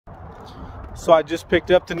So I just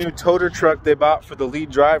picked up the new toter truck they bought for the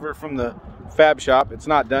lead driver from the fab shop. It's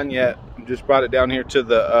not done yet. I just brought it down here to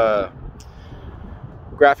the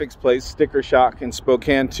graphics place, Sticker Shock in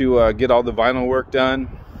Spokane, to get all the vinyl work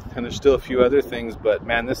done. And there's still a few other things, but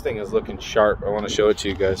man, this thing is looking sharp. I want to show it to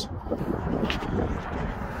you guys.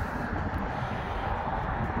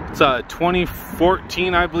 It's a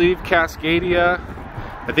 2014, I believe, Cascadia.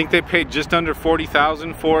 I think they paid just under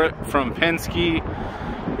 $40,000 for it from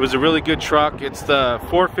Penske. It was a really good truck. It's the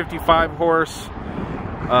 455 horse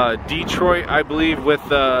Detroit, I believe, with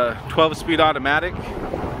the 12-speed automatic.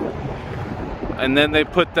 And then they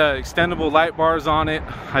put the extendable light bars on it.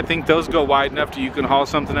 I think those go wide enough to you can haul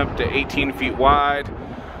something up to 18 feet wide.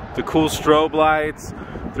 The cool strobe lights.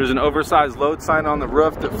 There's an oversized load sign on the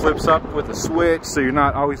roof that flips up with a switch, so you're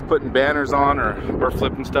not always putting banners on or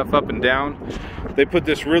flipping stuff up and down. They put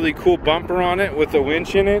this really cool bumper on it with a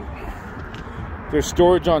winch in it. There's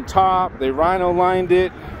storage on top. They rhino lined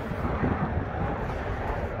it.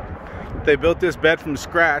 They built this bed from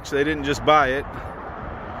scratch. They didn't just buy it.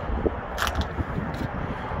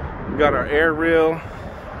 We got our air reel.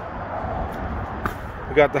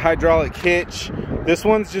 We got the hydraulic hitch. This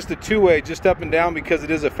one's just a two-way, just up and down, because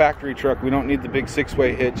it is a factory truck. We don't need the big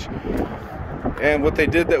six-way hitch. And what they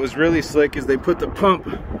did that was really slick is they put the pump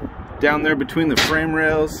down there between the frame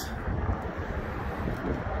rails.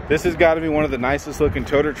 This has got to be one of the nicest looking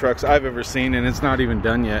toter trucks I've ever seen, and it's not even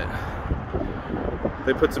done yet.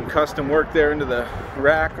 They put some custom work there into the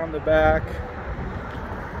rack on the back.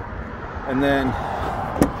 And then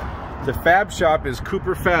the fab shop is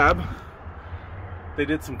Cooper Fab. They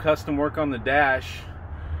did some custom work on the dash.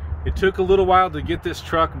 It took a little while to get this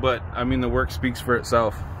truck, but I mean, the work speaks for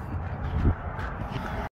itself.